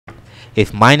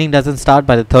If mining doesn't start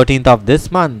by the 13th of this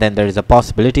month, then there is a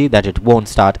possibility that it won't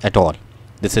start at all.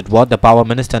 This is what the Power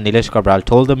Minister Nilesh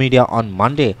told the media on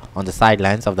Monday on the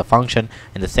sidelines of the function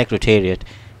in the Secretariat.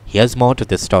 Here's more to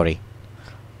this story.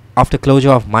 After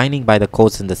closure of mining by the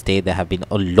courts in the state, there have been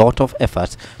a lot of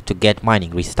efforts to get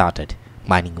mining restarted.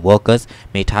 Mining workers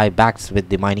may tie backs with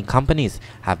the mining companies,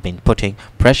 have been putting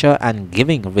pressure and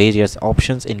giving various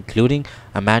options, including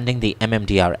amending the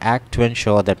MMDR Act to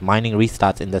ensure that mining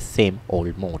restarts in the same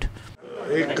old mode.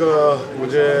 एक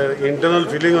मुझे internal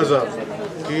feeling आसा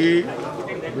की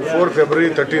before February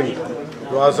 13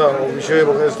 जो आसा विषय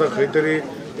म्हाका दिसता खंय तरी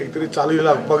एक तरी चाली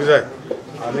लागपाक जाय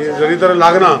आनी जरी तर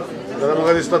लागना जाल्यार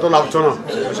म्हाका दिसता तो लागचो ना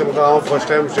अशें म्हाका हांव फर्स्ट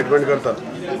टायम स्टेटमेंट करता.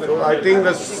 So I think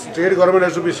the state government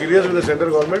has to be serious with the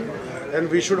central government, and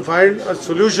we should find a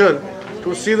solution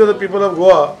to see that the people of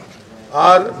Goa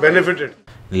are benefited.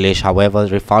 Nilesh, however,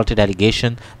 refuted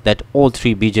allegation that all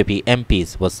three BJP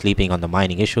MPs were sleeping on the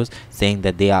mining issues, saying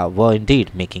that they were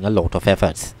indeed making a lot of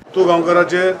efforts. तू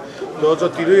गांवकाराचे जो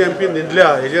तिनूय MP न्हिदल्या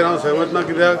हेजेर हांव सहमत ना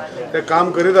कित्याक ते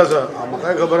काम करीत आसा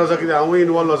म्हाकाय खबर आसा कित्याक हांवूय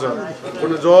इन्वॉल्व आसा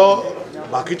पूण जो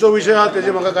बाकीचो विशय आहा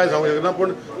तेजे म्हाका कांय सांगूंक शकना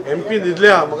पूण एमपी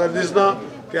न्हिदल्या म्हाका दिसना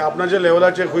ते आपणाच्या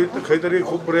लेवलाचे खंय तरी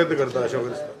खूब प्रयत्न करता अशें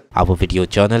म्हाका दिसता. Our video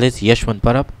journalist Yashwant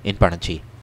Parab in Panaji.